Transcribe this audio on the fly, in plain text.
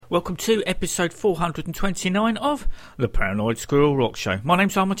Welcome to episode 429 of the Paranoid Squirrel Rock Show. My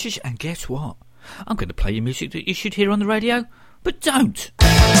name's Armitage, and guess what? I'm going to play you music that you should hear on the radio, but don't.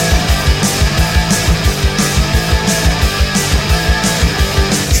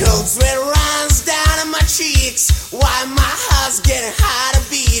 Cold sweat runs down my cheeks, while my heart's getting hard to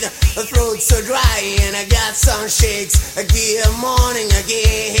beat. The throat's so dry and I got some shakes. I get morning, I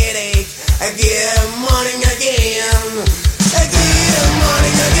get headache. I get morning again. I get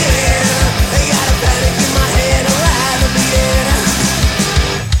morning again. I got a panic in my head, I'd rather be in.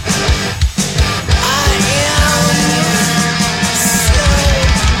 I am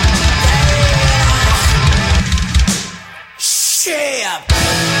so shit.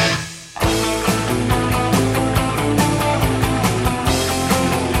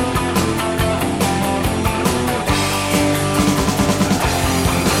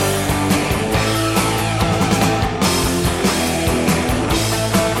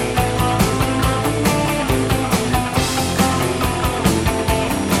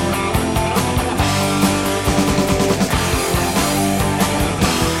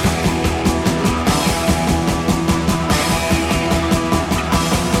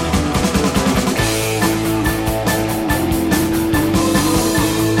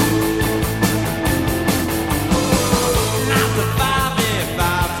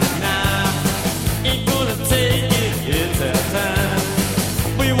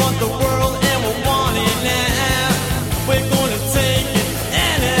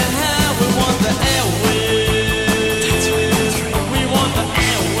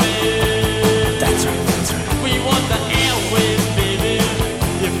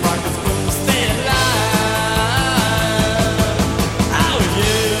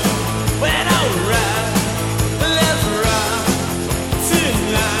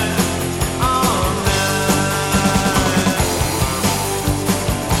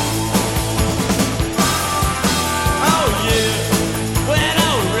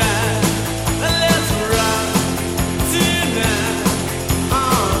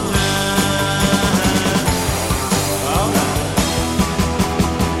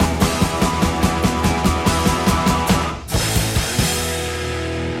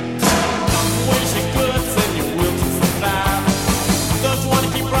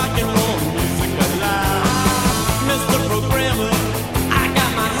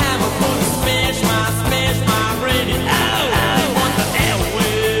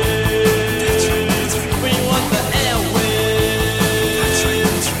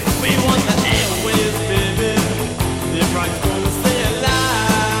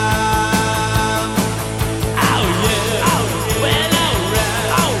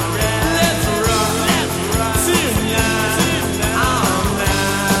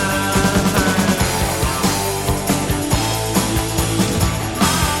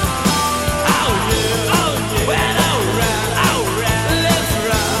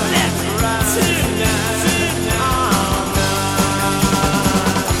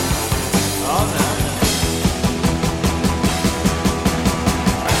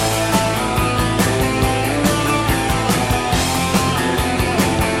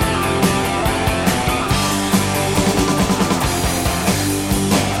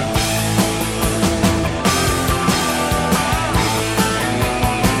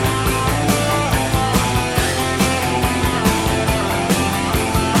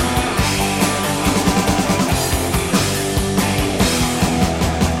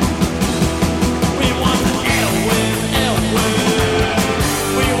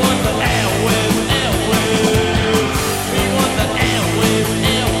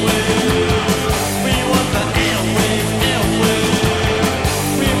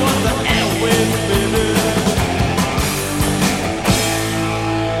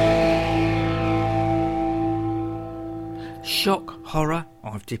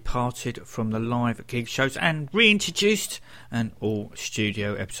 Departed from the live gig shows and reintroduced an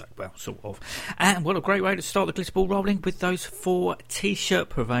all-studio episode. Well, sort of. And what a great way to start the glitter ball rolling with those four T-shirt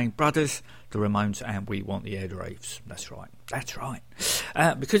purveying brothers, the Ramones, and We Want the Air Raves. That's right. That's right.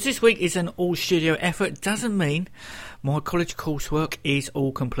 Because this week is an all-studio effort doesn't mean my college coursework is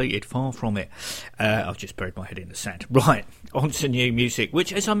all completed. Far from it. I've just buried my head in the sand. Right, on to new music,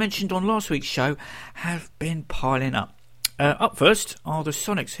 which, as I mentioned on last week's show, have been piling up. Up first are the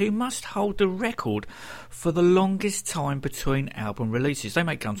Sonics, who must hold the record for the longest time between album releases. They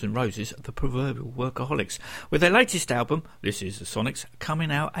make Guns N' Roses the proverbial workaholics, with their latest album, This Is the Sonics,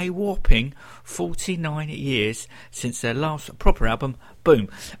 coming out a whopping 49 years since their last proper album, Boom.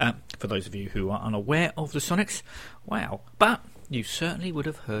 For those of you who are unaware of the Sonics, wow. But you certainly would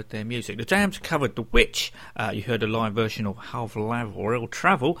have heard their music. The Damned covered The Witch. You heard a live version of Half Love or Ill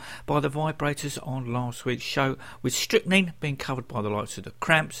Travel by the Vibrators on last week's show, with Strychnine being covered by the likes of the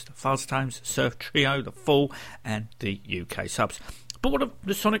Cramps, the Fuzztones, Surf Trio, The Fall, and the UK Subs. But what of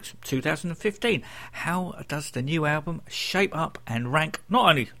the Sonics 2015? How does the new album shape up and rank not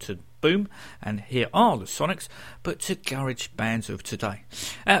only to Boom and Here Are the Sonics, but to garage bands of today?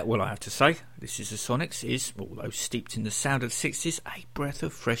 Well, I have to say, This Is the Sonics is, although steeped in the sound of the 60s, a breath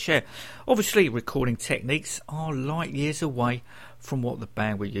of fresh air. Obviously, recording techniques are light years away from what the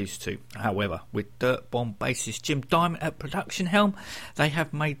band were used to. However, with Dirt Bomb bassist Jim Diamond at production helm, they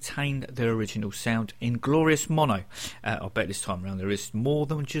have maintained their original sound in glorious mono. I bet this time around there is more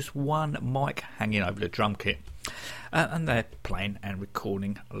than just one mic hanging over the drum kit. And they're playing and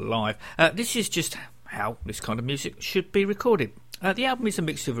recording live. This is just how this kind of music should be recorded. The album is a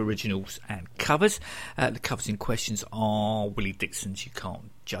mix of originals and covers. The covers in questions are Willie Dixon's You Can't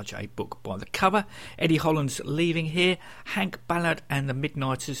Judge a Book by the Cover, Eddie Holland's Leaving Here, Hank Ballard and the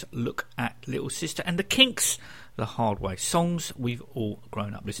Midnighters' Look at Little Sister, and the Kinks' The Hard Way, songs we've all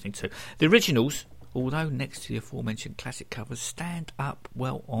grown up listening to. The originals, although next to the aforementioned classic covers, stand up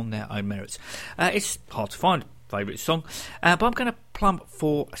well on their own merits. It's hard to find a favourite song, but I'm going to plump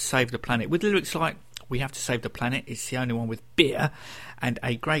for Save the Planet, with lyrics like, "We have to save the planet, it's the only one with beer," and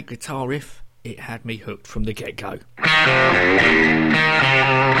a great guitar riff. It had me hooked from the get-go.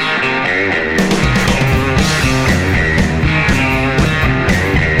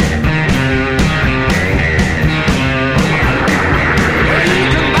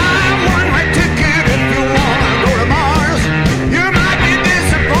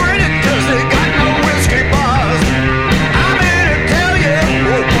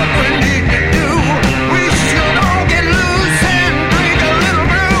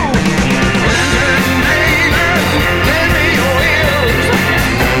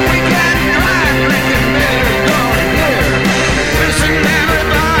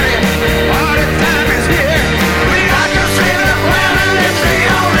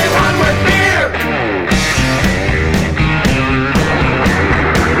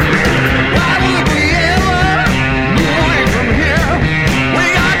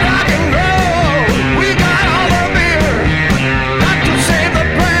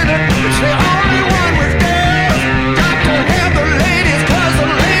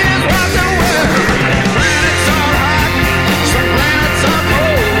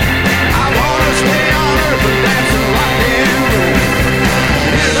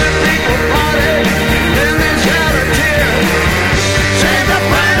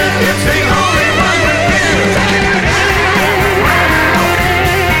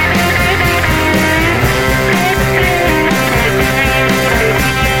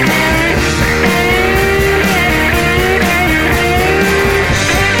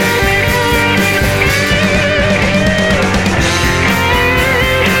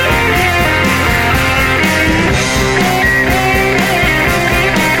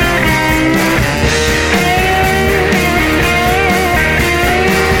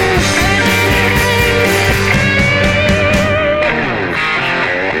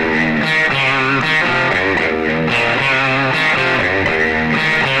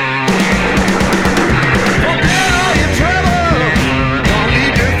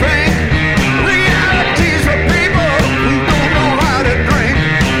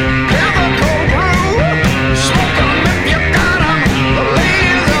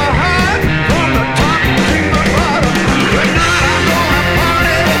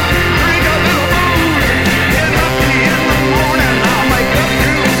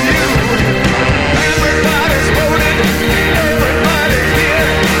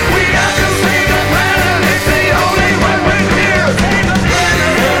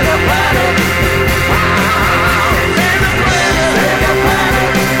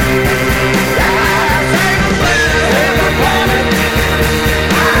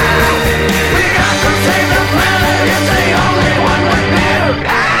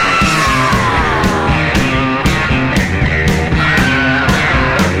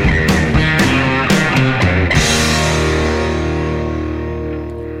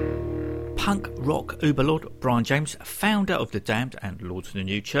 Uberlord Brian James, founder of The Damned and Lords of the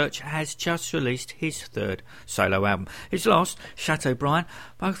New Church, has just released his third solo album. His last, Chateau Brian,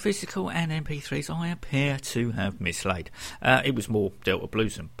 both physical and MP3s I appear to have mislaid. It was more Delta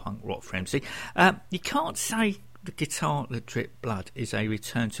Blues and punk rock frenzy. You can't say the guitar that drip blood is a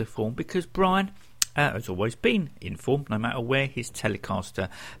return to form, because Brian has always been in form, no matter where his Telecaster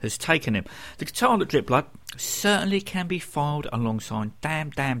has taken him. The guitar that drip blood certainly can be filed alongside Damn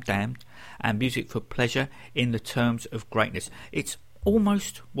Damn Damned and music for pleasure in the terms of greatness. It's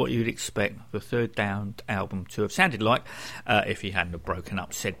almost what you'd expect the Third Downed album to have sounded like if he hadn't have broken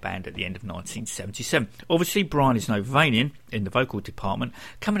up said band at the end of 1977. Obviously, Brian is no Vanian in the vocal department,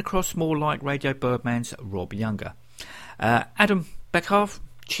 coming across more like Radio Birdman's Rob Younger. Adam Beckhoff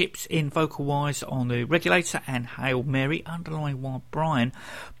chips in vocal-wise on the Regulator and Hail Mary, underlying why Brian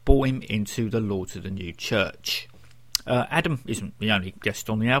brought him into the Lords of the New Church. Adam isn't the only guest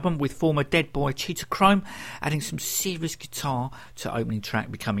on the album, with former Dead Boy Cheetah Chrome adding some serious guitar to opening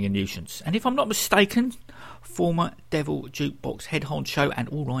track Becoming a Nuisance. And if I'm not mistaken, former Devil Jukebox head honcho and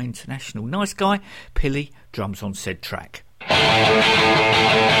All Right International nice guy Pilly drums on said track.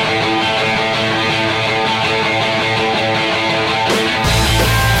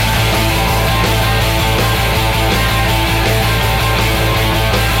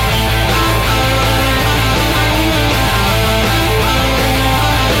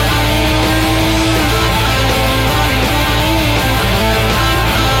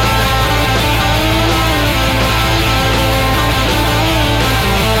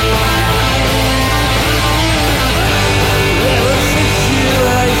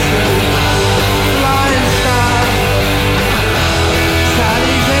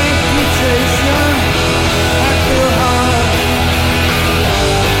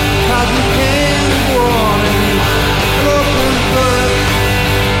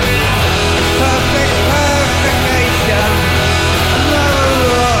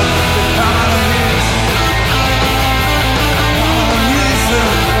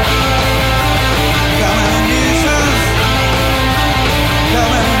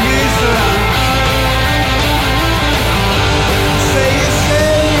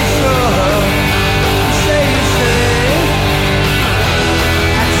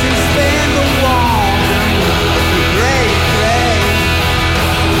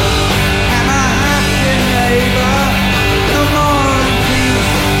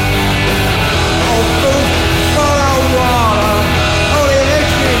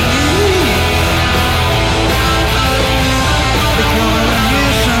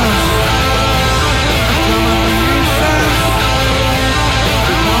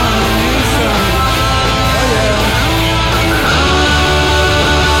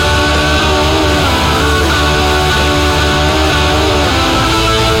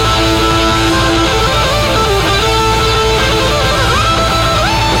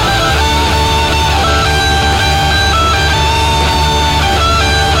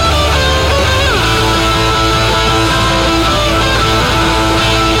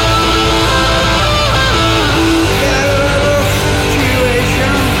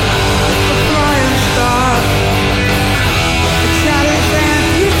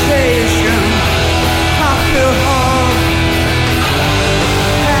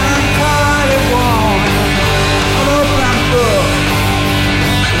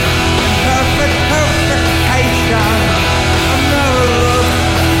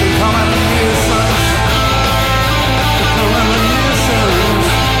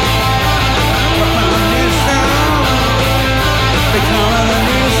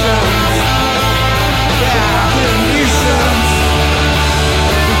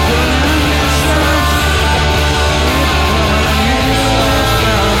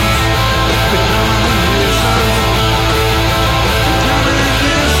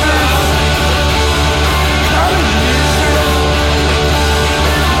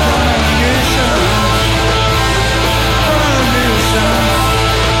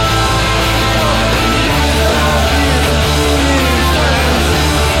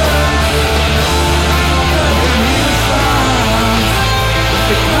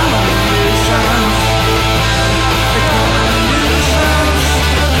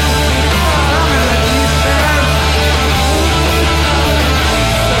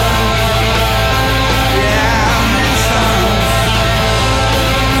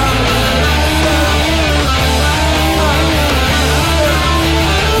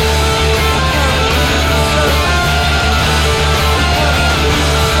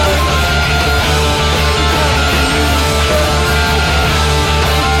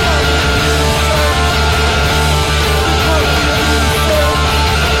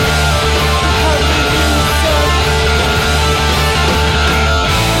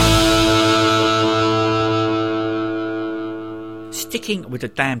 with a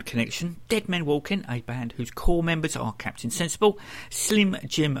Damned connection, Deadmen Walking, a band whose core members are Captain Sensible, Slim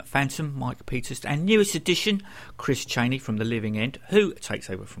Jim Phantom, Mike Peters, and newest addition, Chris Cheney from The Living End, who takes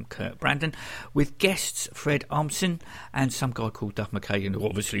over from Kurt Brandon, with guests Fred Armisen and some guy called Duff McKagan, who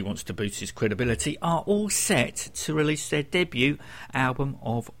obviously wants to boost his credibility, are all set to release their debut album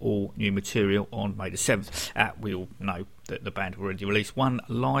of all new material on May the 7th. We all know that the band already released one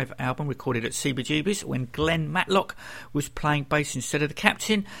live album recorded at CBGB's when Glenn Matlock was playing bass instead of the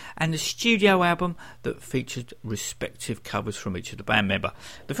captain, and the studio album that featured respective covers from each of the band member.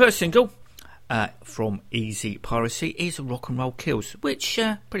 The first single from Easy Piracy is Rock and Roll Kills, which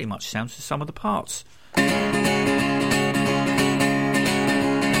pretty much sounds the sum of the parts.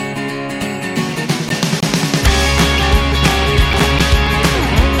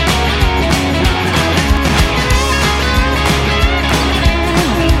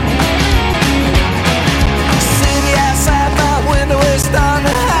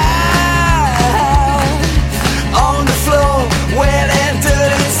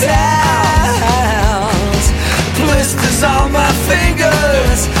 On my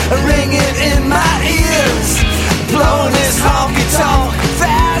fingers, ringing in my ears, blowing this honky tonk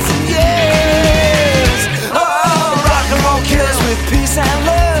 1,000 years. Oh, rock and roll kills with peace and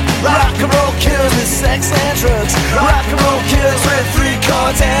love. Rock and roll kills with sex and drugs. Rock and roll kills with 3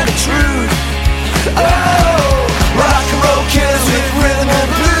 chords and the truth. Oh, rock and roll kills with rhythm and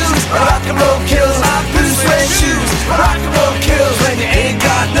blues. Rock and roll kills like blue suede shoes. Rock and roll kills when you ain't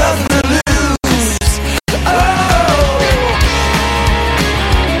got nothing to lose.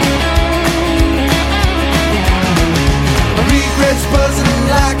 Buzzing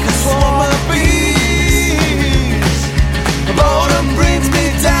like a swarm of bees. Boredom brings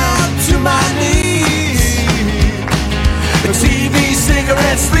me down to my knees. TV,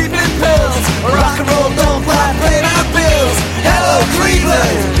 cigarettes, sleeping pills. Rock and roll don't quite pay my bills. Hello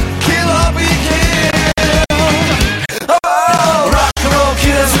Cleveland, kill or be killed. Oh, rock and roll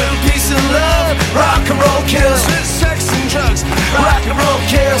kills with peace and love. Rock and roll kills with sex and drugs. Rock and roll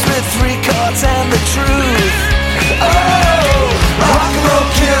kills with 3 chords and the truth. Oh, rock and roll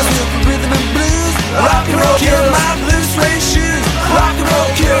kills with rhythm and blues. Rock and roll kills my blue suede shoes. Rock and roll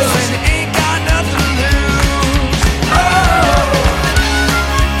kills when you ain't got nothing to lose. Oh,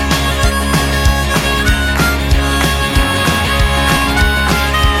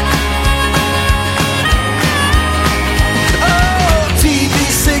 TV,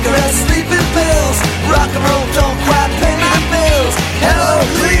 cigarettes, sleeping pills. Rock and roll don't quite pay my bills. Hello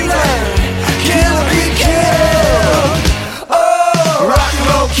Cleveland, kill or be killed. Rock and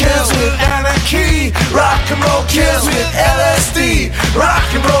roll kills with anarchy. Rock and roll kills with LSD.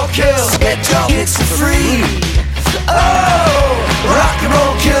 Rock and roll kills get your kicks for free. Oh, rock and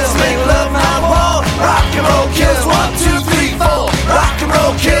roll kills make love not war. Rock and roll kills 1, 2, 3, 4. Rock and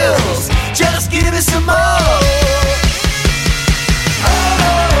roll kills, just give me some more.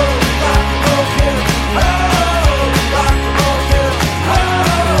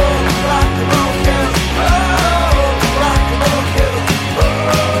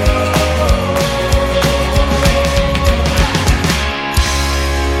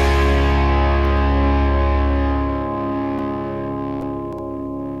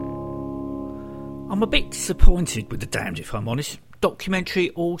 I'm a bit disappointed with The Damned, if I'm honest.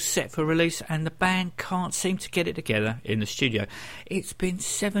 Documentary all set for release and the band can't seem to get it together in the studio. It's been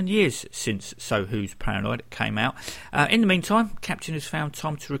 7 years since So Who's Paranoid came out. In the meantime, Captain has found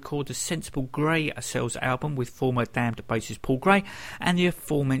time to record the Sensible Grey Cells album with former Damned bassist Paul Gray and the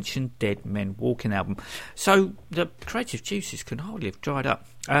aforementioned Deadmen Walking album. So the creative juices can hardly have dried up.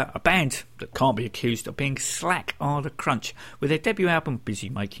 A band that can't be accused of being slack are The Crunch, with their debut album Busy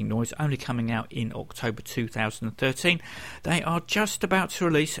Making Noise only coming out in October 2013. They are just about to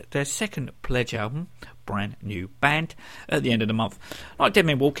release their second pledge album, Brand New Band, at the end of the month. Like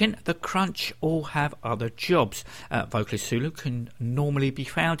Deadmen Walking, The Crunch all have other jobs. Vocalist Sulu can normally be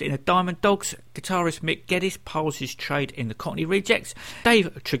found in the Diamond Dogs. Guitarist Mick Geddes piles his trade in the Cockney Rejects. Dave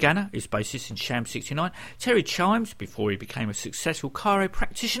Trigana is bassist in Sham 69. Terry Chimes, before he became a successful chiro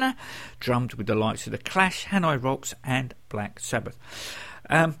practitioner, drummed with the likes of The Clash, Hanoi Rocks and Black Sabbath.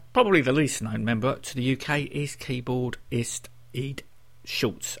 Probably the least known member to the UK is keyboardist Ed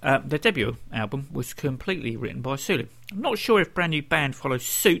Schultz. Their debut album was completely written by Sulu. I'm not sure if Brand New Band follows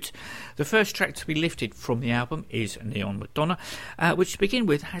suit. The first track to be lifted from the album is Neon Madonna, which to begin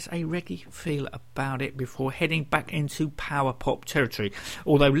with has a reggae feel about it before heading back into power pop territory,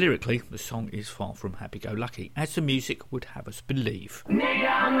 although lyrically the song is far from happy-go-lucky, as the music would have us believe.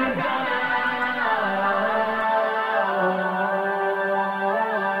 Neon Madonna.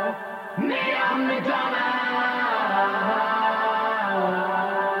 Neon Madonna.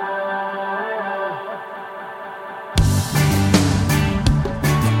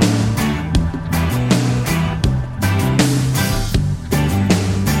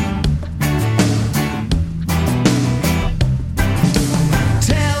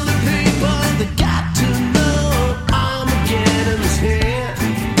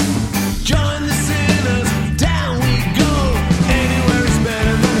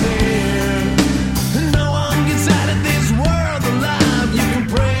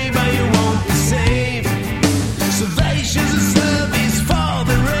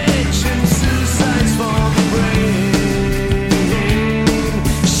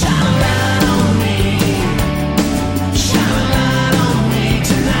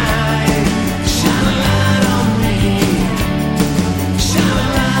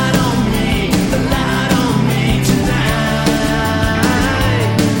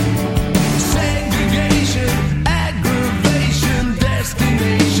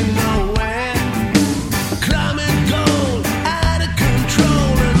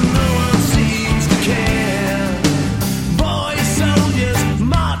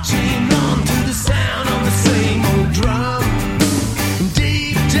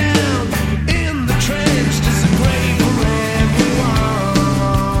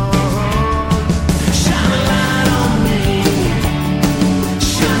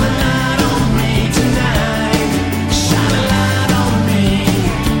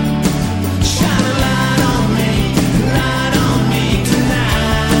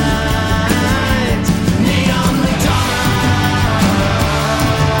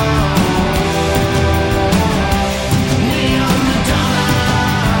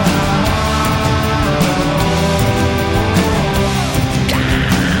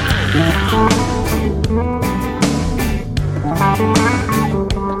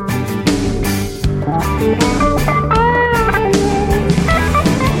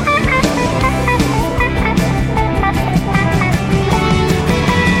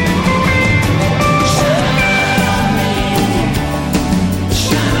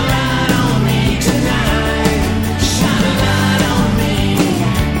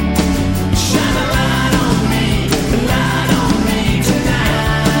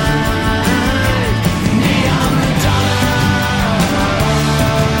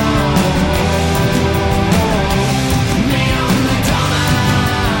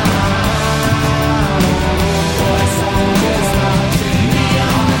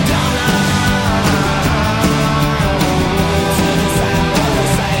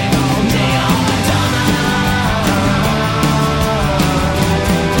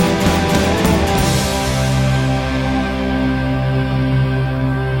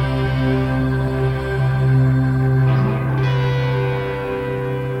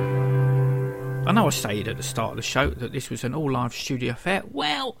 stated at the start of the show that this was an all-live studio affair.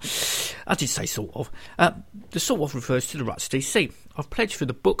 Well, I did say sort of. The sort of refers to the Ruts DC. I've pledged for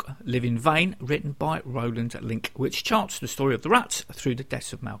the book Live in Vain, written by Roland Link, which charts the story of the Ruts through the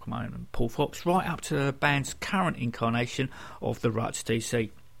deaths of Malcolm Owen and Paul Fox, right up to the band's current incarnation of the Ruts DC.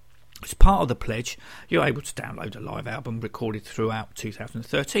 As part of the pledge, you're able to download a live album recorded throughout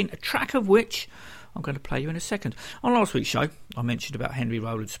 2013, a track of which I'm going to play you in a second. On last week's show, I mentioned about Henry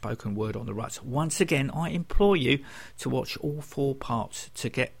Rollins' spoken word on the Ruts. Once again, I implore you to watch all 4 parts to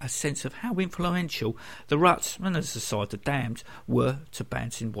get a sense of how influential the Ruts, and as aside the Damned, were to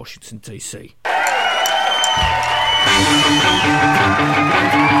bands in Washington, DC.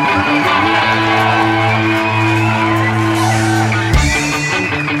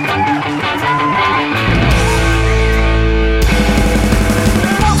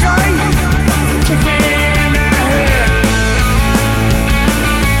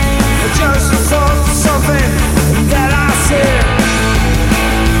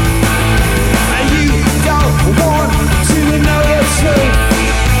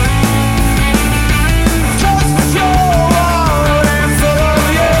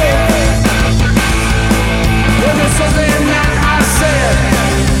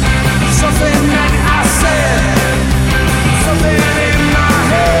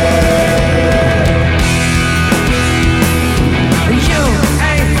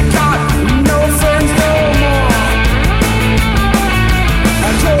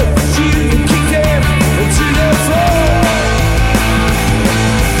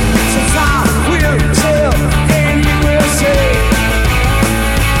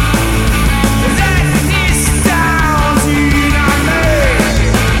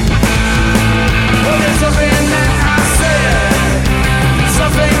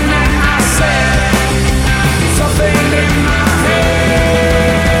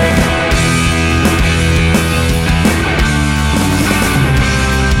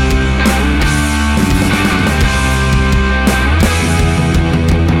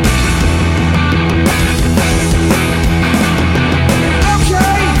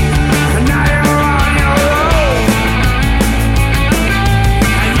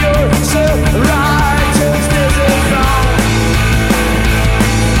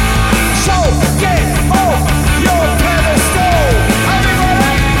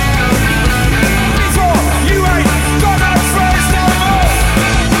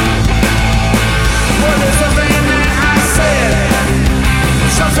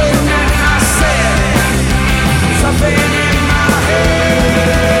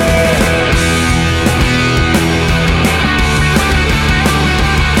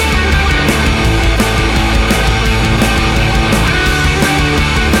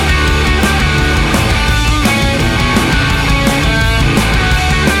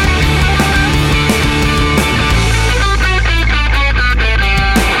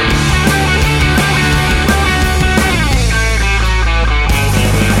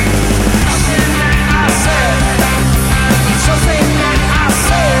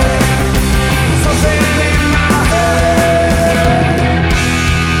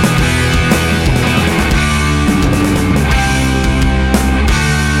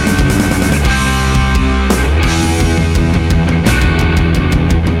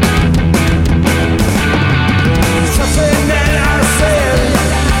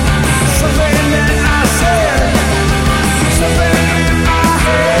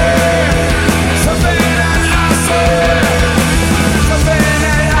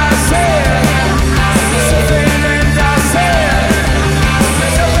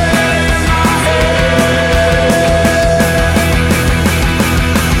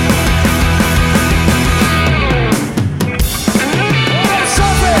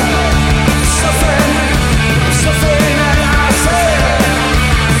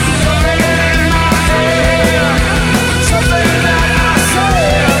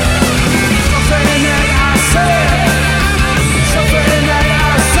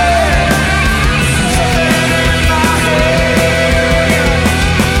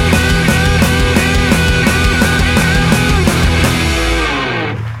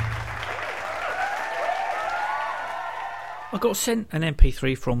 got sent an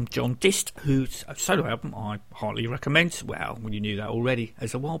MP3 from John Dist, whose solo album I highly recommend. Well, you knew that already,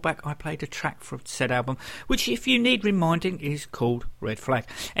 as a while back I played a track from said album, which, if you need reminding, is called Red Flag.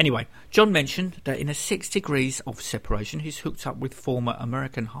 Anyway, John mentioned that in a 6 degrees of separation, he's hooked up with former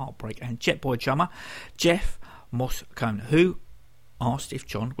American Heartbreak and Jetboy drummer Jeff Moscone, who asked if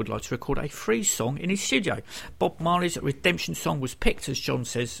John would like to record a free song in his studio. Bob Marley's Redemption song was picked, as John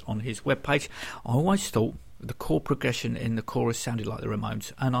says on his webpage. I always thought The chord progression in the chorus sounded like the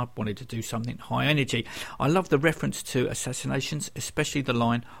Ramones, and I wanted to do something high energy. I love the reference to assassinations, especially the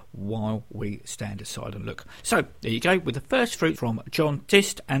line, "while we stand aside and look." So, there you go, with the first fruit from John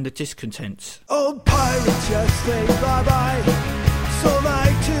Dist and the Discontents. Old pirates, yes, they bye-bye, so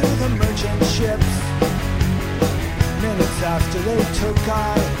like to the merchant ships. Minutes after they took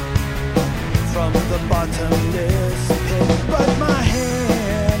I from the bottomless pit, but my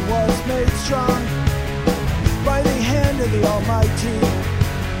hand was made strong by the hand of the Almighty.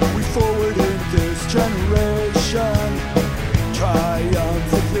 We forwarded this generation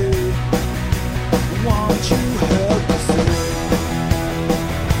triumphantly. Won't you help us sing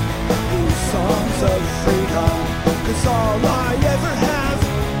these songs of freedom? 'Cause all I ever have,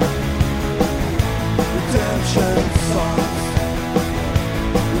 redemption songs,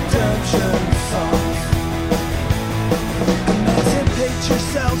 redemption songs. Emancipate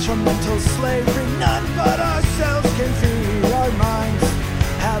yourselves from mental slavery. None but ourselves can free our minds.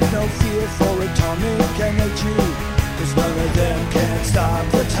 Have no fear for atomic energy, 'cause none of them can stop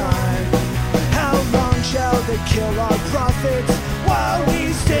the time. How long shall they kill our prophets while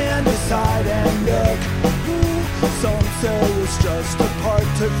we stand aside and look? Some say it's just a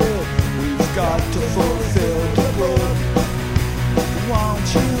part of it. We've got to fulfill the book. Won't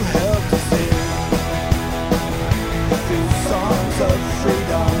you help to sing these songs of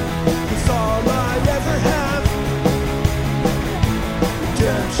freedom? 'Cause all I ever have,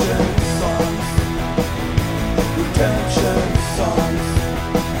 redemption songs, redemption songs,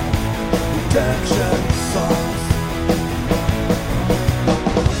 redemption songs.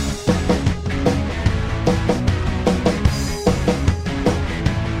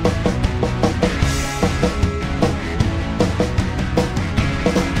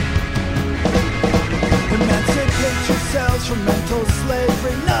 From mental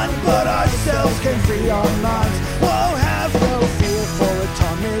slavery, none but ourselves can free our minds. Whoa, have no fear for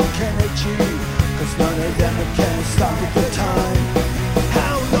atomic energy, 'cause none of them can stop at the time.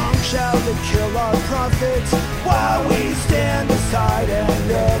 How long shall they kill our prophets while we stand aside and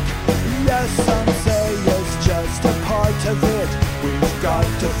look? Yes, some say it's just a part of it. We've got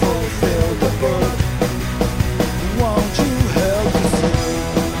to fulfill the book. Won't you help us sing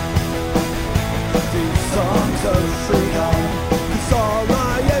these songs of freedom? 'Cause all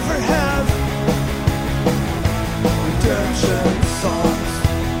I ever have, redemption songs.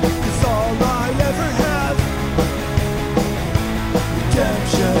 'Cause all I ever have,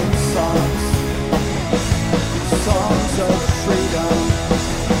 redemption songs. Songs of freedom,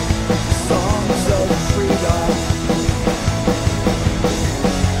 songs of freedom.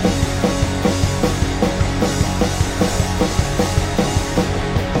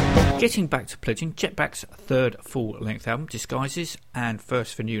 Getting back to pledging, Jettblack's third full-length album, Disguises, and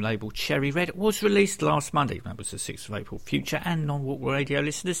first for new label Cherry Red, was released last Monday. That was the 6th of April. Future and non-walk radio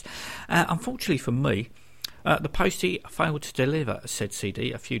listeners. Unfortunately for me, the postie failed to deliver said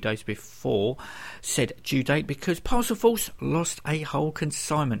CD a few days before said due date because Parcelforce lost a whole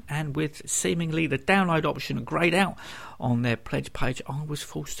consignment, and with seemingly the download option greyed out on their pledge page, I was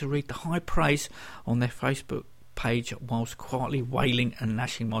forced to read the high praise on their Facebook page whilst quietly wailing and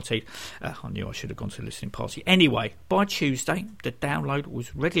gnashing my teeth. I knew I should have gone to the listening party. Anyway, by Tuesday, the download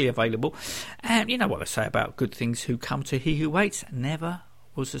was readily available, and you know what they say about good things who come to he who waits. Never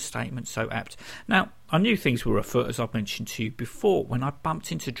was a statement so apt. Now, I knew things were afoot, as I've mentioned to you before, when I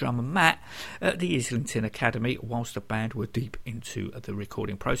bumped into drummer Matt at the Islington Academy whilst the band were deep into the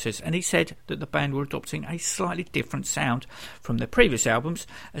recording process, and he said that the band were adopting a slightly different sound from their previous albums,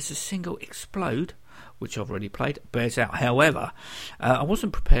 as the single Explode, which I've already played, bears out. However, I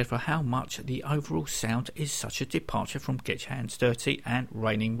wasn't prepared for how much the overall sound is such a departure from Get Your Hands Dirty and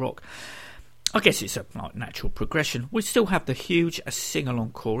Raining Rock. I guess it's a natural progression. We still have the huge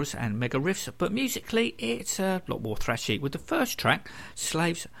sing-along chorus and mega riffs, but musically it's a lot more thrashy, with the first track,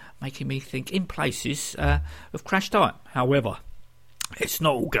 Slaves, making me think in places of CrashDïet. However, it's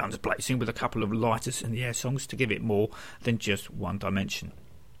not all guns blazing, with a couple of lighters in the air songs to give it more than just one dimension.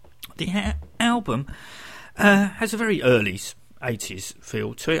 The album has a very early 80s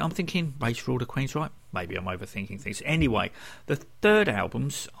feel to it. I'm thinking Rage for All the Queens, right? Maybe I'm overthinking things. Anyway, the third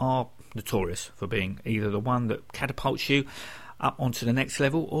albums are notorious for being either the one that catapults you up onto the next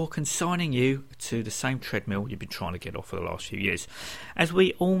level or consigning you to the same treadmill you've been trying to get off for the last few years. As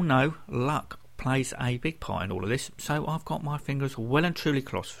we all know, luck plays a big part in all of this, so I've got my fingers well and truly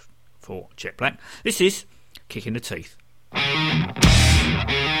crossed for Jettblack. This is Kick in the Teeth.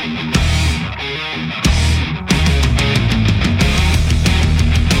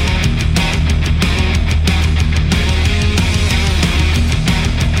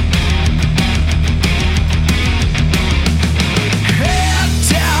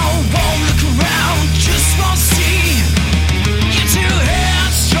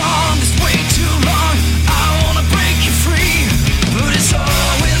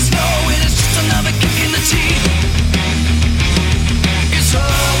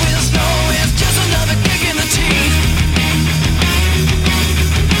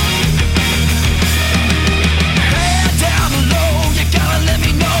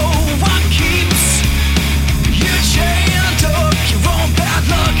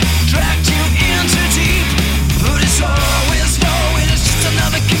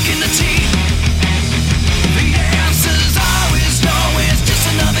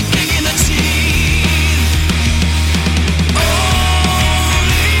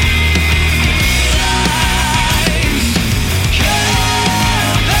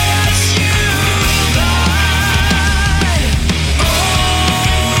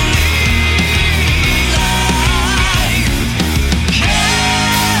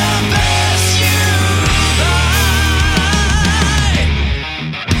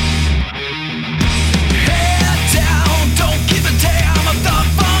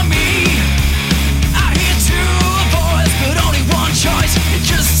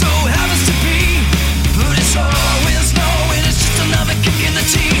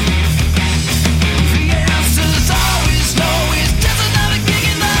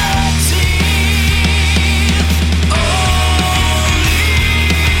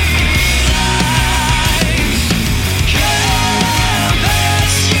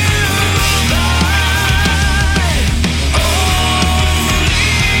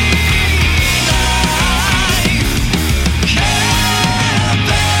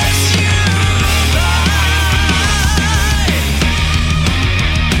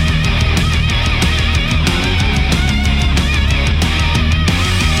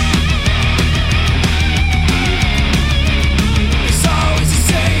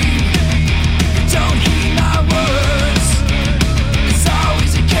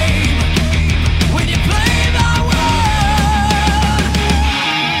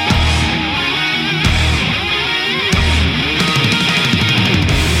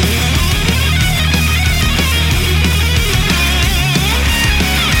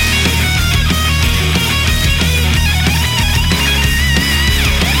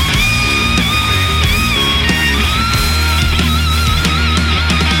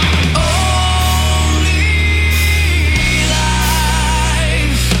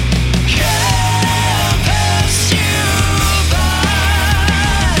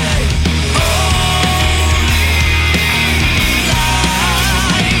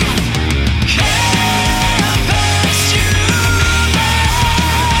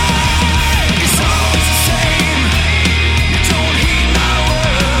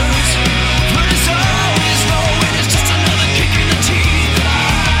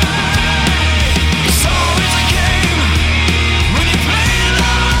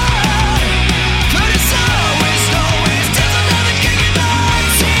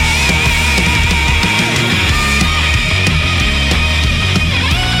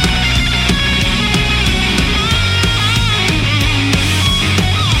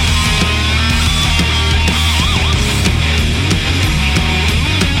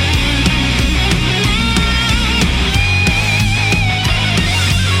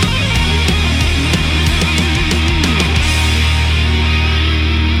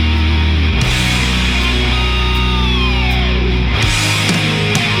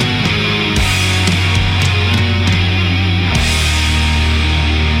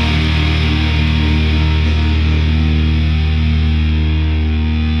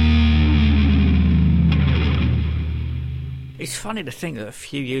 It's funny to think that a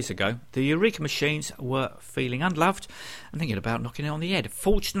few years ago, the Eureka Machines were feeling unloved and thinking about knocking it on the head.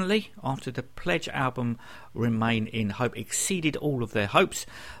 Fortunately, after the Pledge album Remain in Hope exceeded all of their hopes,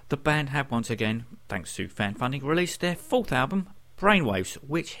 the band have once again, thanks to fan funding, released their fourth album, Brainwaves,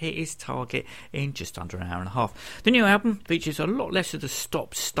 which hit its target in just under an hour and a half. The new album features a lot less of the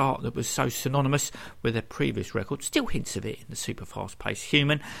stop-start that was so synonymous with their previous record, still hints of it in the super fast-paced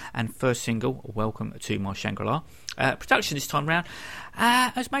Human, and first single, Welcome to My Shangri-La. Production this time round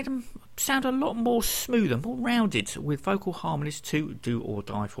has made them sound a lot more smoother, more rounded, with vocal harmonies to do or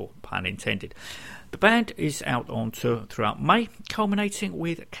die for, pun intended. The band is out on tour throughout May, culminating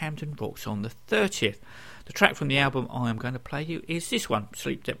with Camden Rocks on the 30th. The track from the album I am going to play you is this one,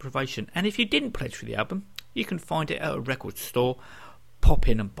 Sleep Deprivation. And if you didn't pledge for the album, you can find it at a record store. Pop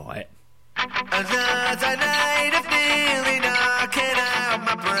in and buy it. Another night of nearly knocking out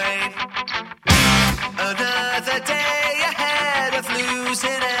my brain. Another day ahead of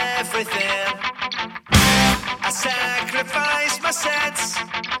losing everything. I sacrifice my sense,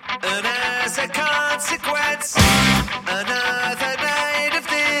 and as a consequence, another night of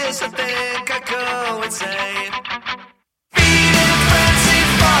this, I think I go insane. Feeding frenzy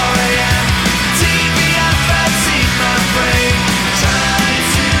 4 a.m. TV adverts in my brain. Trying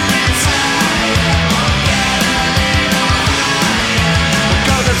to retire, won't get a little higher.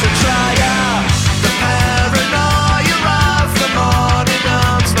 God as a trier, the paranoia of the morning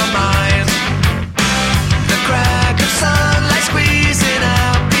numbs my mind. The crack of sunlight squeezing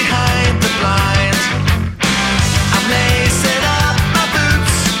out behind the blinds. I'm lacing up my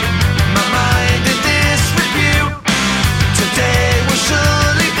boots, my mind in disrepute. Today will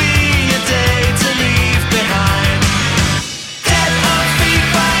surely be a day to leave behind. Dead on feet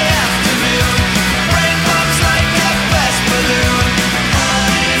by afternoon, brain pumps like a best balloon.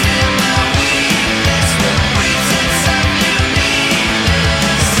 Hiding in my weakness, the pretense of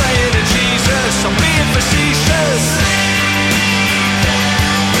uniqueness. Saying to Jesus, I'm being facetious.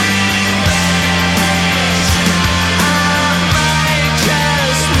 I might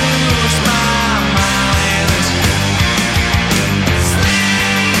just lose my mind.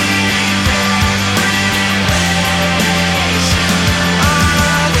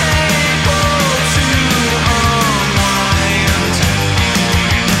 Unable to unwind.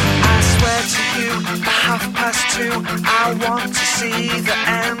 I swear to you, at 2:30, I want to see the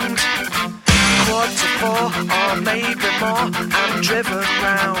end. 3:45 or maybe more, I'm driven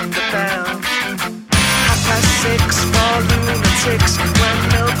round the bend. 6:30 for lunatics when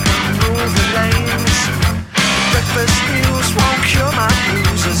milkmen rule the lanes. Breakfast news won't cure my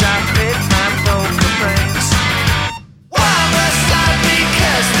blues as I pick my vocal brains. Why must I be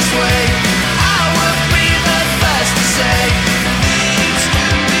cursed this way? I would be the first to say. Things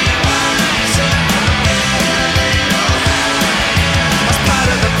can be wiser, get a little higher. That's part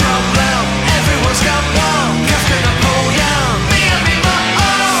of the problem, everyone's got one. Kafka, Napoleon, me and me, my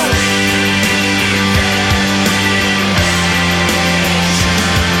own.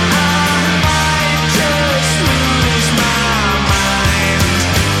 Just lose my mind.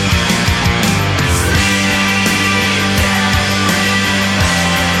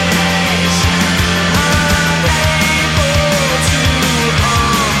 Unable to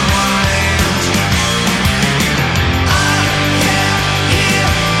unwind. I can hear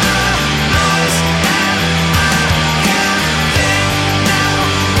a noise and I can think now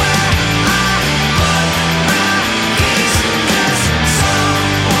where I put my keys. 'Cause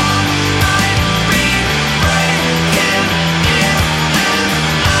someone might be breaking in and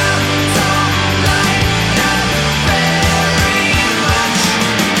I don't like that very much.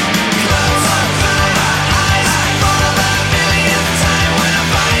 Close my eyes for the millionth time when I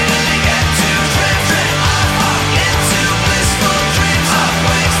finally get to drift off into blissful dreams of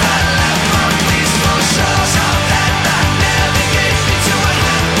waves that left on peaceful shores of that navigate me to a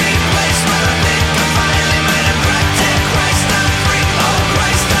happy place where I think I finally made a practic. Christ, I'm free. Oh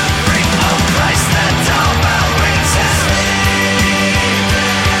Christ, I'm free. Oh Christ, the doorbell rings and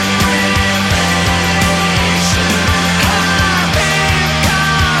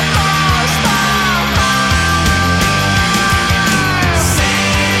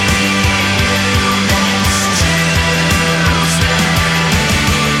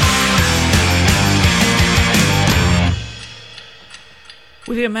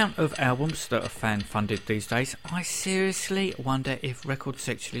With the amount of albums that are fan-funded these days, I seriously wonder if record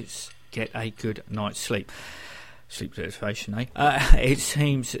sections get a good night's sleep. Sleep deprivation, eh? It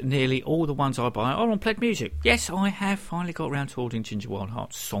seems nearly all the ones I buy are on Pledge Music. Yes, I have finally got around to ordering Ginger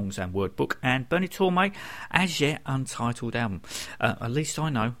Wildheart's Songs and Word Book and Bernie Tormé as yet untitled album. At least I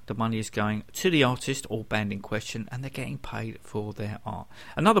know the money is going to the artist or band in question and they're getting paid for their art.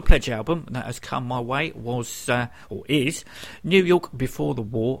 Another Pledge album that has come my way was, or is, New York Before the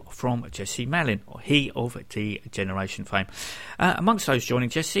War from Jesse Malin, or he of D Generation fame. Amongst those joining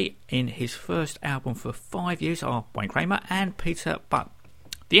Jesse in his first album for 5 years are Wayne Kramer and Peter Buck.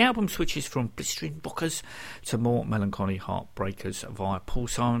 The album switches from blistering rockers to more melancholy heartbreakers via Paul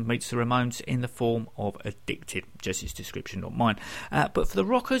Simon meets the Ramones in the form of Addicted. Jesse's description, not mine. But for the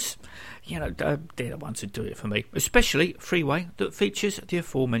rockers, you know, they're the ones who do it for me, especially Freeway, that features the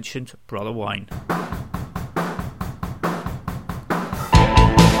aforementioned Brother Wayne.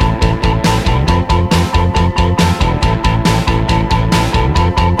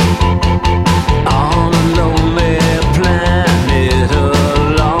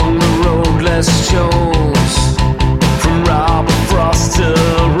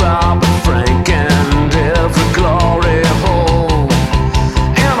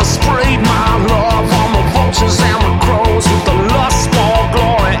 With the lust for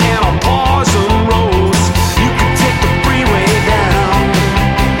glory and a poison rose.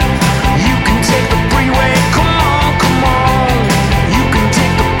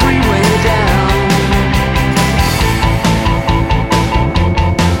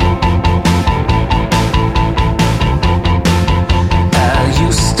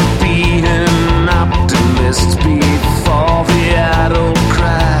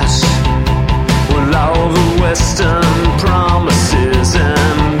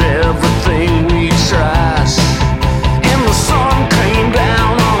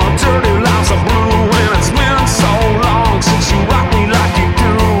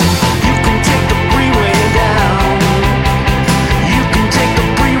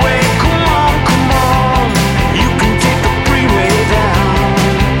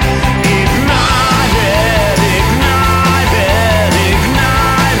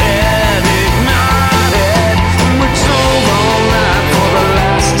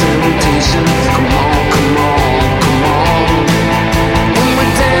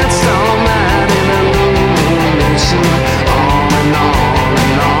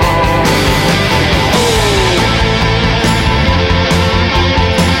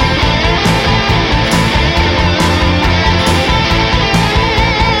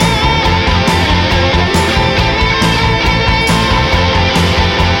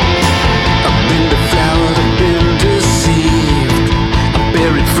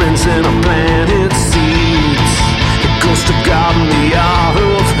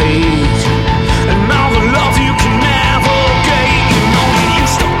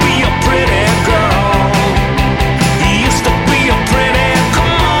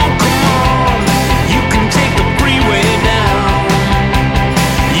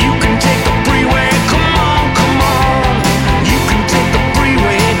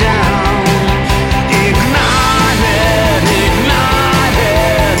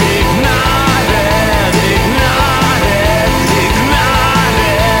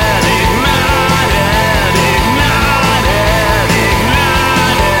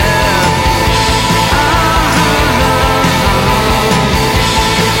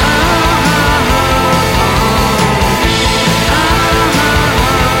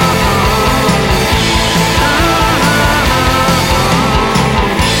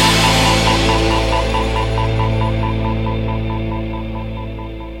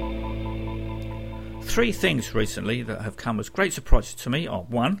 Three things recently that have come as great surprises to me are: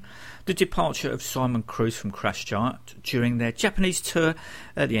 one, the departure of Simon Cruz from CrashDïet during their Japanese tour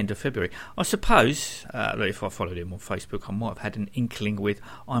at the end of February. I suppose that if I followed him on Facebook, I might have had an inkling with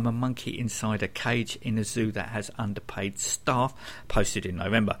 "I'm a monkey inside a cage in a zoo that has underpaid staff," posted in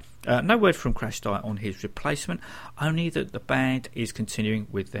November. No word from CrashDïet on his replacement, only that the band is continuing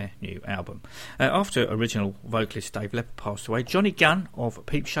with their new album. After original vocalist Dave Leppard passed away, Johnny Gunn of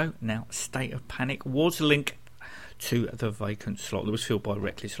Peep Show, now State of Panic, was a link to the vacant slot that was filled by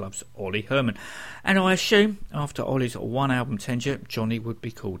Reckless Love's Ollie Herman. And I assume after Ollie's one album tenure, Johnny would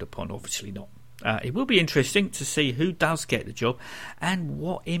be called upon. Obviously not. It will be interesting to see who does get the job and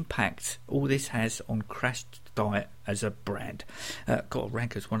what impact all this has on CrashDïet as a brand. Got to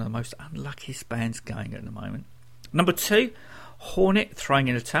rank as one of the most unluckiest bands going at the moment. Number 2, Hornet throwing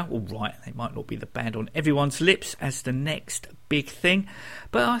in a towel. All right, they might not be the band on everyone's lips as the next big thing,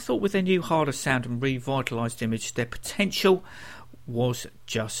 but I thought with their new harder sound and revitalised image, their potential was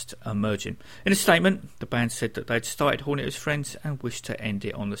just emerging. In a statement, the band said that they'd started Hornet as friends and wished to end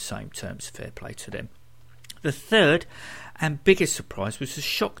it on the same terms. Fair play to them. The third and biggest surprise was the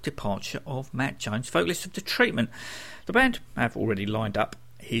shock departure of Matt Jones, vocalist of The Treatment. The band have already lined up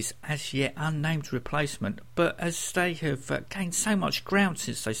his as yet unnamed replacement, but as they have gained so much ground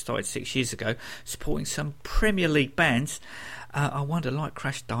since they started 6 years ago, supporting some Premier League bands, I wonder, like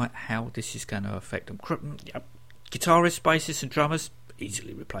CrashDïet, how this is going to affect them. Guitarists, bassists and drummers,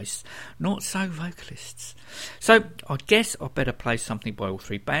 easily replaced. Not so vocalists. So I guess I'd better play something by all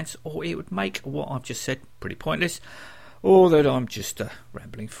three bands, or it would make what I've just said pretty pointless, or that I'm just a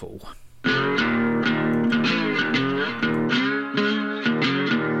rambling fool.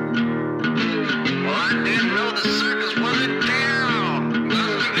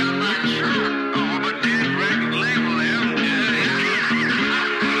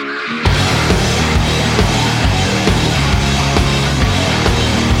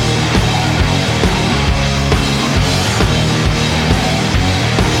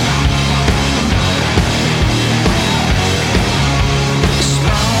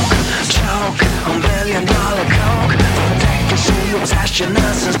 Passionate,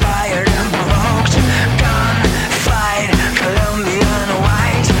 inspired and provoked. Gunfight, Colombian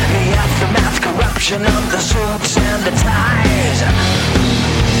white. The aftermath, corruption of the suits and the ties.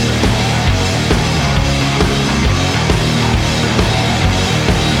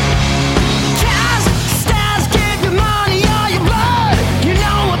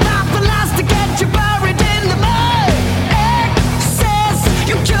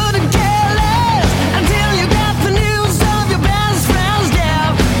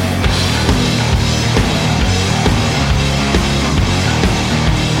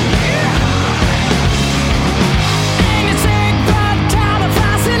 It's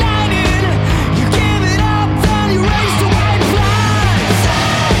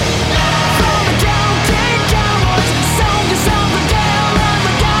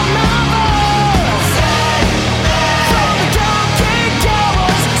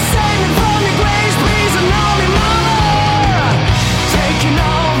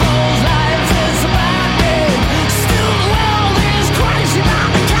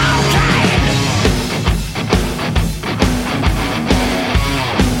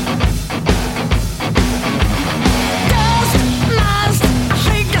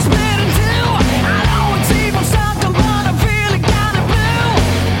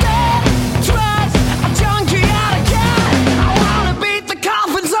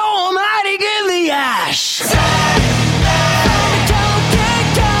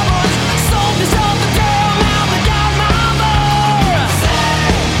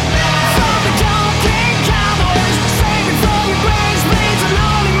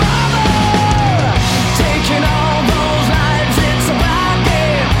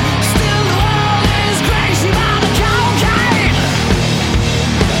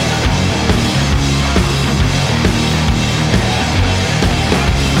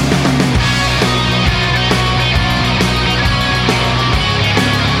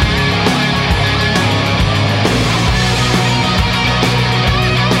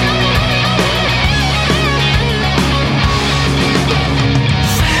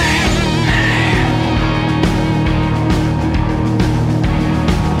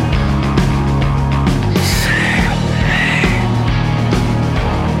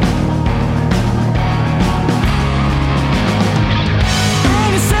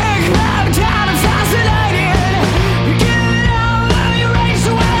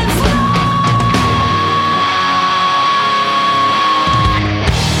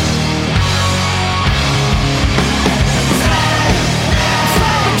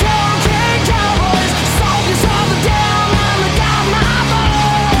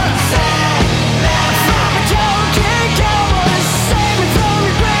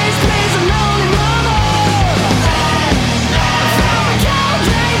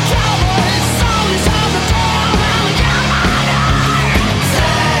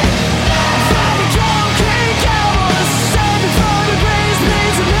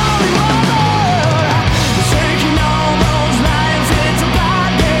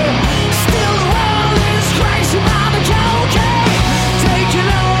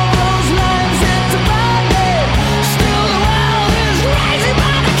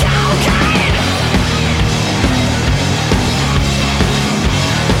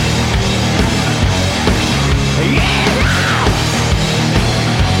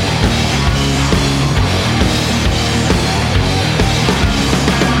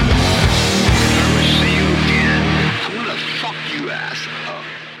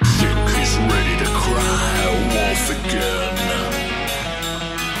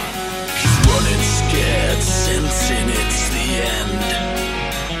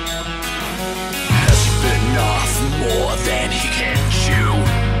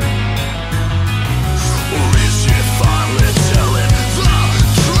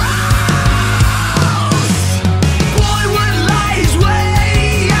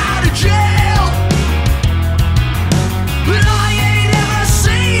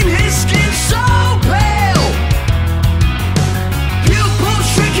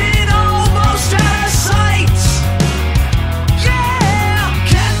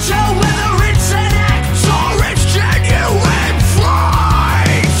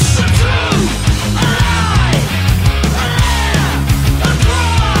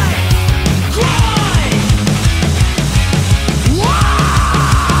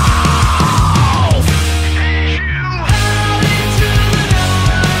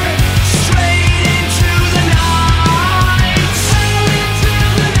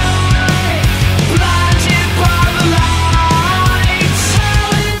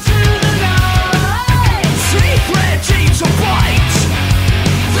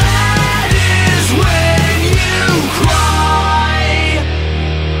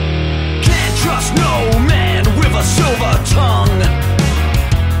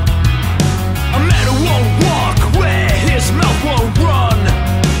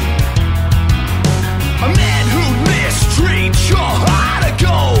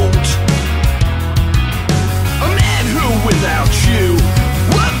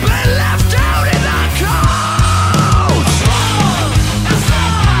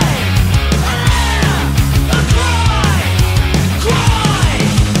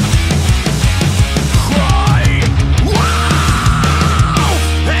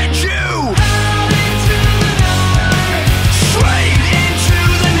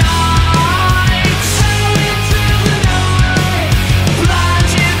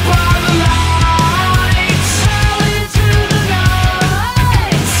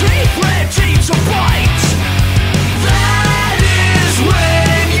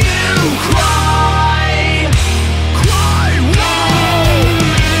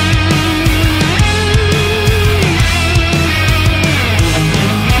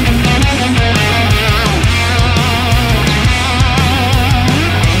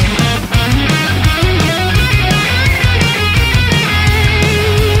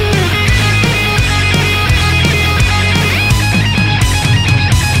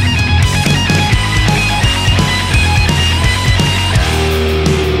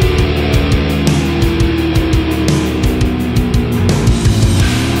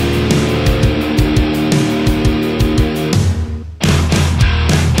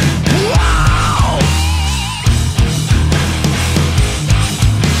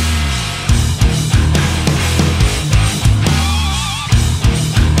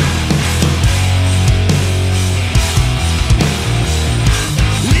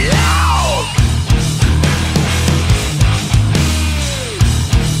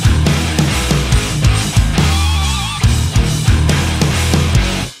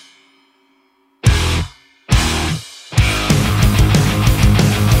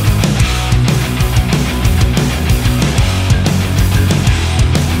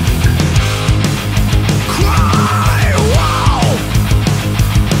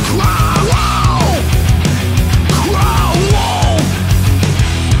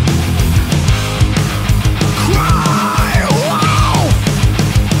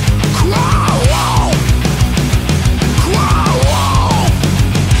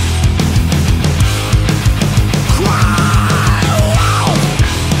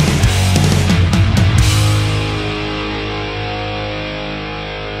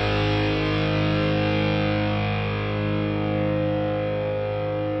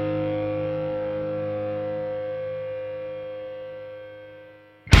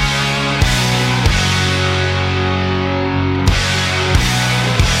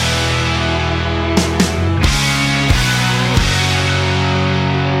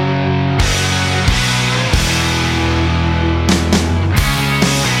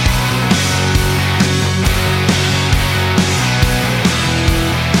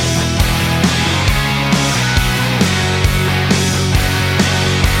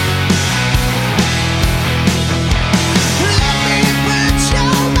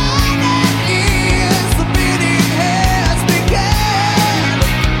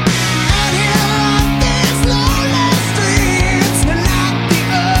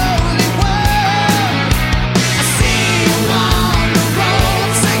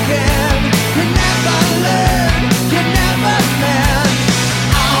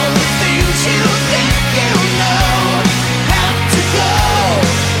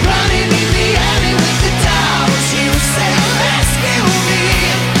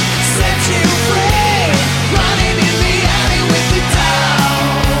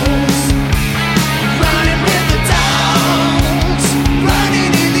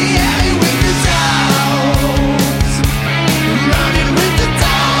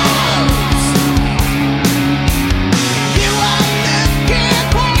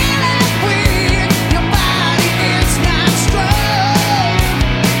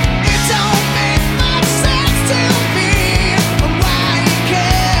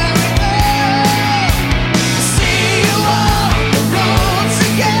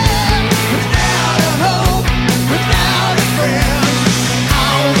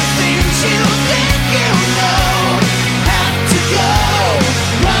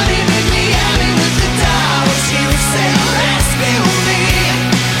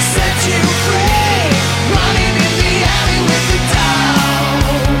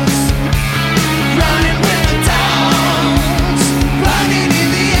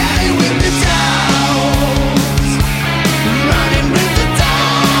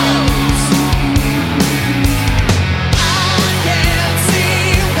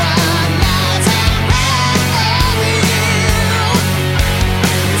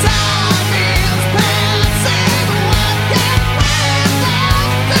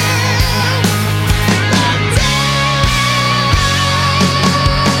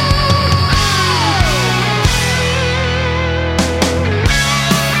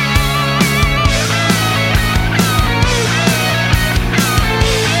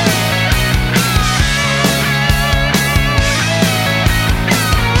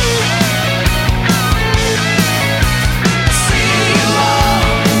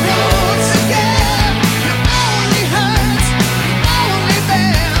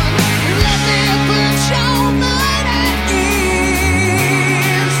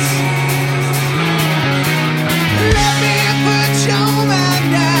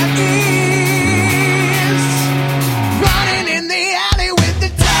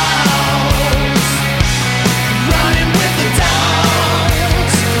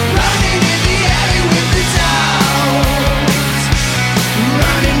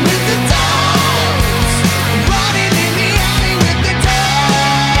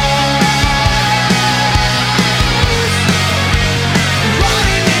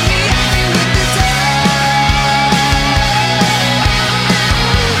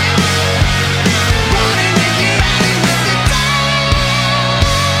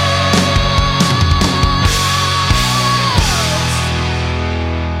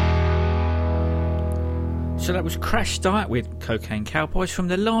CrashDïet with Cocaine Cowboys from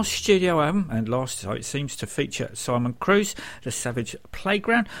their last studio album, and last, so it seems, to feature Simon Cruz, The Savage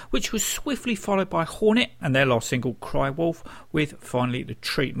Playground, which was swiftly followed by Hornet and their last single, Cry Wolf, with finally The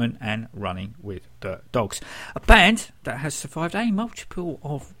Treatment and Running with the Dogs. A band that has survived a multiple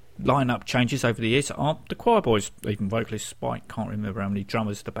of line-up changes over the years are the Quireboys. Even vocalist Spike can't remember how many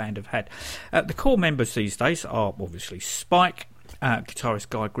drummers the band have had. The core members these days are obviously Spike, guitarist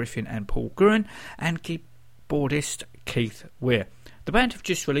Guy Griffin and Paul Gurin, and keyboardist Keith Weir. The band have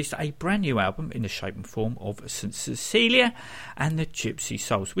just released a brand new album in the shape and form of St. Cecilia and the Gypsy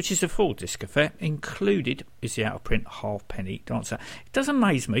Souls, which is a full disc affair. Included is the out-of-print Halfpenny Dancer. It does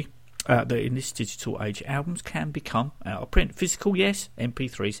amaze me that in this digital age albums can become out of print. Physical, yes.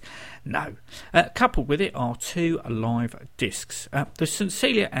 MP3s, no. Coupled with it are two live discs. The St.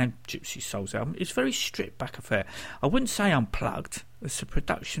 Cecilia and Gypsy Souls album is a very stripped back affair. I wouldn't say unplugged, as the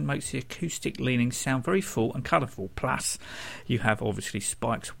production makes the acoustic leaning sound very full and colourful. Plus you have obviously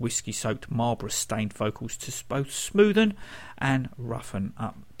Spike's whiskey soaked Marlborough stained vocals to both smoothen and roughen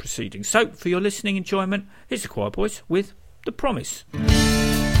up proceedings. So for your listening enjoyment, here's the Quireboys with The Promise.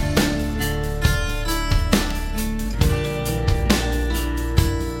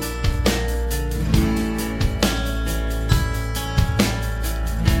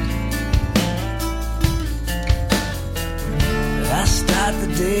 I start the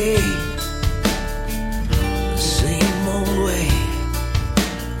day the same old way,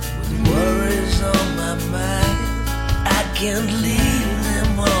 with worries on my mind. I can't leave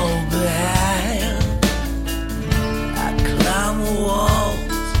them all behind. I climb the walls,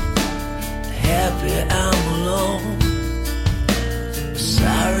 happy I'm alone.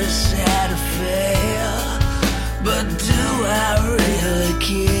 Sorry, sad affair, but do I really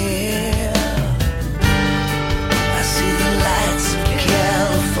care? I see the lights of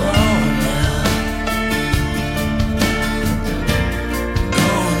California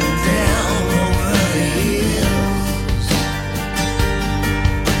going down over the hills.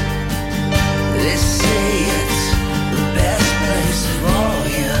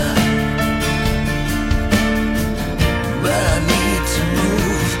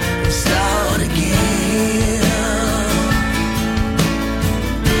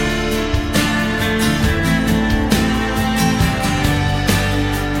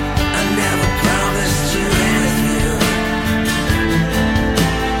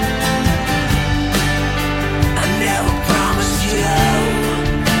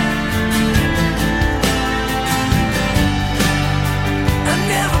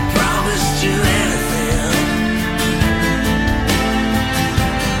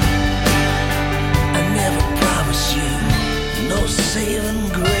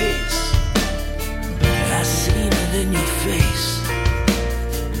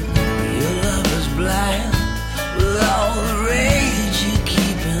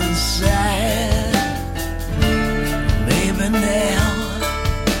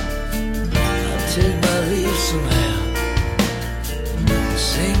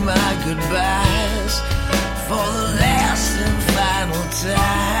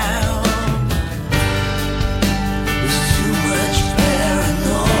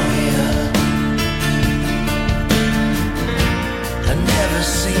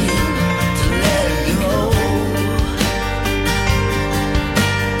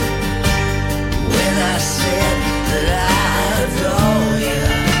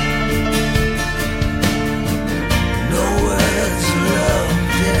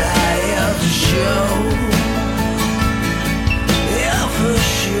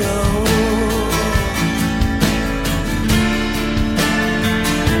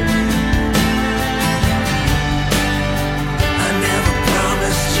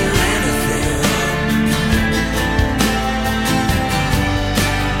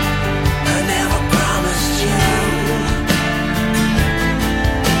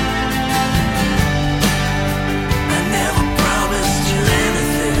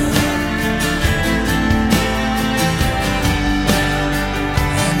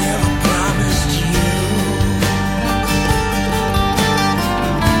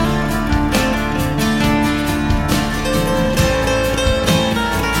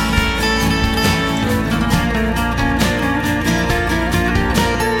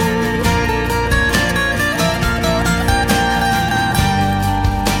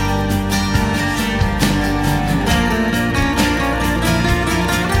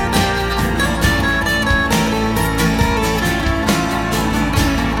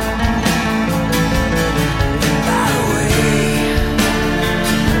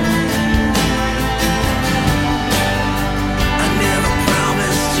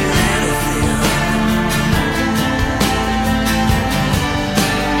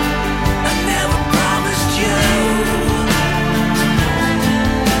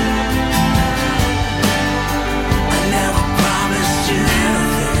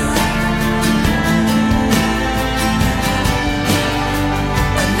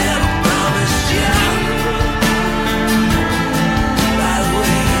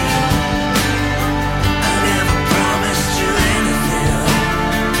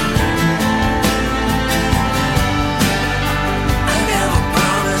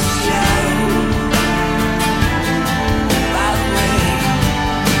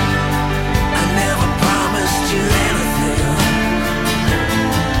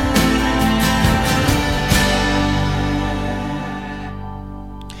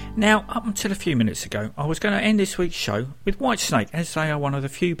 Now, up until a few minutes ago, I was going to end this week's show with Whitesnake, as they are one of the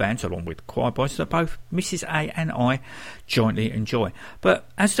few bands, along with Quireboys, that both Mrs. A and I jointly enjoy. But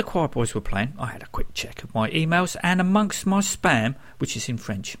as the Quireboys were playing, I had a quick check of my emails, and amongst my spam, which is in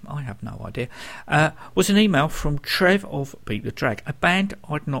French, I have no idea, was an email from Trev of Beat the Drag, a band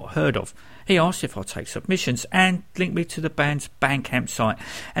I'd not heard of. He asked if I'd take submissions and linked me to the band's Bandcamp site,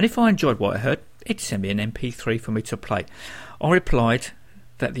 and if I enjoyed what I heard, he'd send me an MP3 for me to play. I replied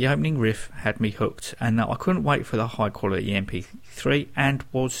that the opening riff had me hooked and that I couldn't wait for the high quality MP3, and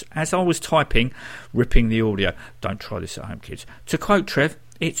was, as I was typing, ripping the audio. Don't try this at home, kids. To quote Trev,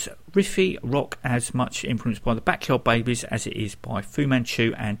 it's riffy rock as much influenced by the Backyard Babies as it is by Fu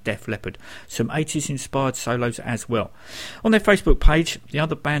Manchu and Def Leppard. Some 80s-inspired solos as well. On their Facebook page, the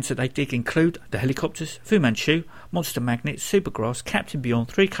other bands that they dig include The Helicopters, Fu Manchu, Monster Magnet, Supergrass, Captain Beyond,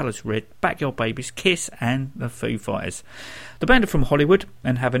 Three Colours Red, Backyard Babies, Kiss and the Foo Fighters. The band are from Hollywood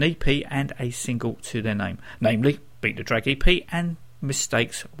and have an EP and a single to their name, namely Beat the Drag EP and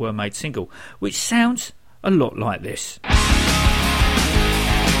Mistakes Were Made single, which sounds a lot like this.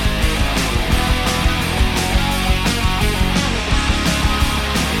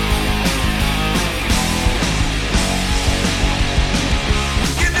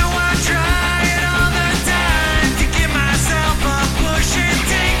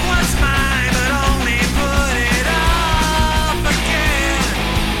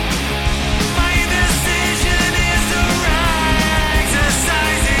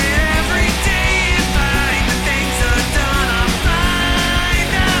 Exercising every day and find the things I've done.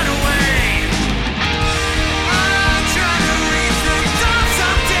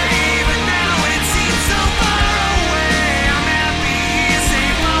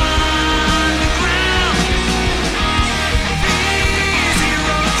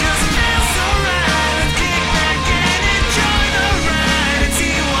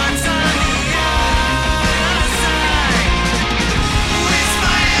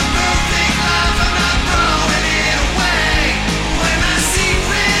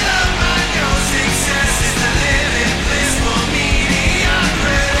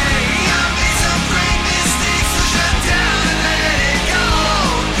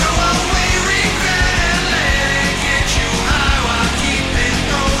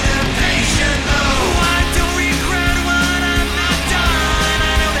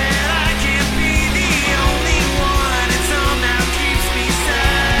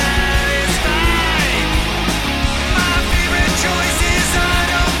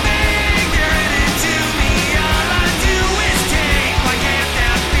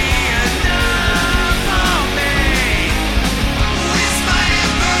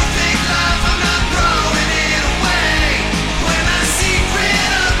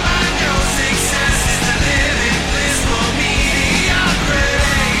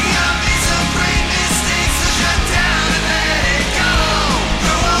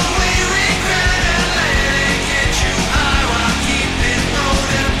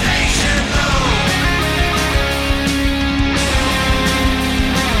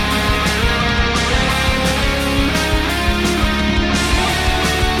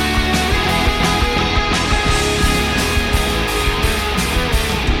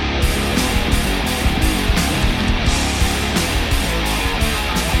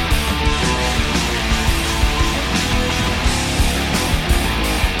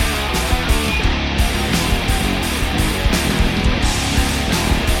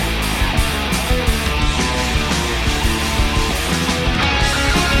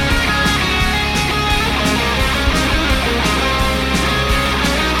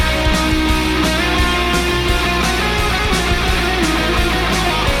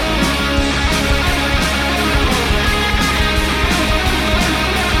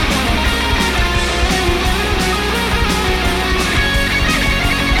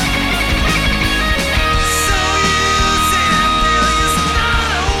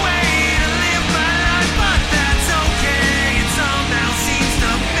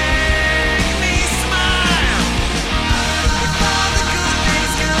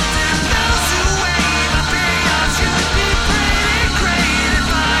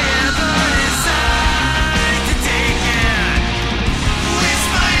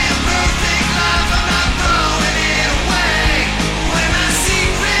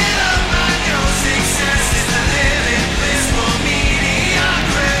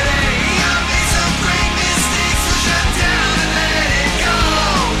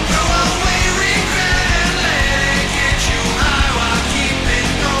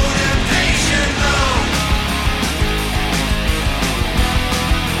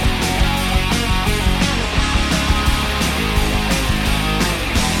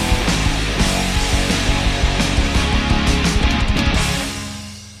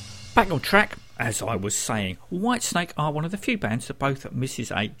 Back on track, as I was saying, Whitesnake are one of the few bands that both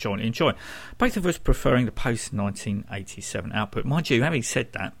Mrs. A, John enjoy. Both of us preferring the post-1987 output. Mind you, having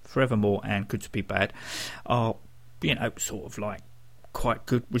said that, Forevermore and Good to Be Bad are, sort of like quite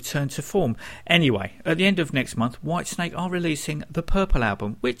good return to form. Anyway, at the end of next month, Whitesnake are releasing the Purple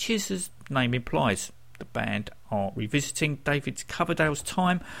album, which is, as the name implies, the band are revisiting David Coverdale's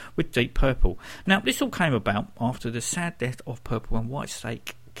time with Deep Purple. Now, this all came about after the sad death of Purple and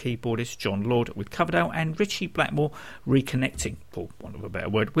Whitesnake keyboardist John Lord, with Coverdale and Ritchie Blackmore reconnecting, for want of a better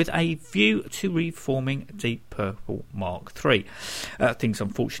word, with a view to reforming Deep Purple Mark III. Things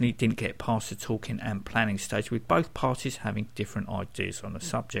unfortunately didn't get past the talking and planning stage, with both parties having different ideas on the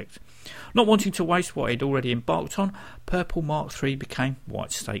subject. Not wanting to waste what he'd already embarked on, Purple Mark III became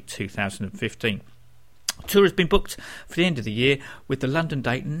Whitesnake 2015. Tour has been booked for the end of the year, with the London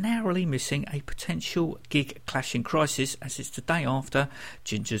date narrowly missing a potential gig clashing crisis, as it's the day after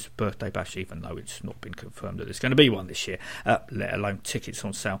Ginger's birthday bash, even though it's not been confirmed that there's going to be one this year, let alone tickets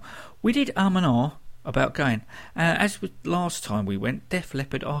on sale. We did and ah about going. As with last time we went, Def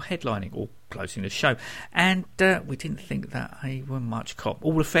Leppard are headlining or closing the show, and we didn't think that they were much cop.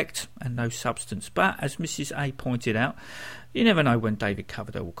 All effect and no substance. But as Mrs. A pointed out, you never know when David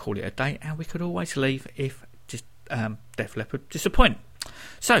Coverdale will call it a day, and we could always leave if Def Leppard disappoint.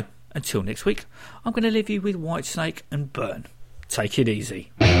 So, until next week, I'm going to leave you with Whitesnake and Burn. Take it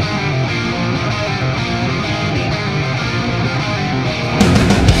easy.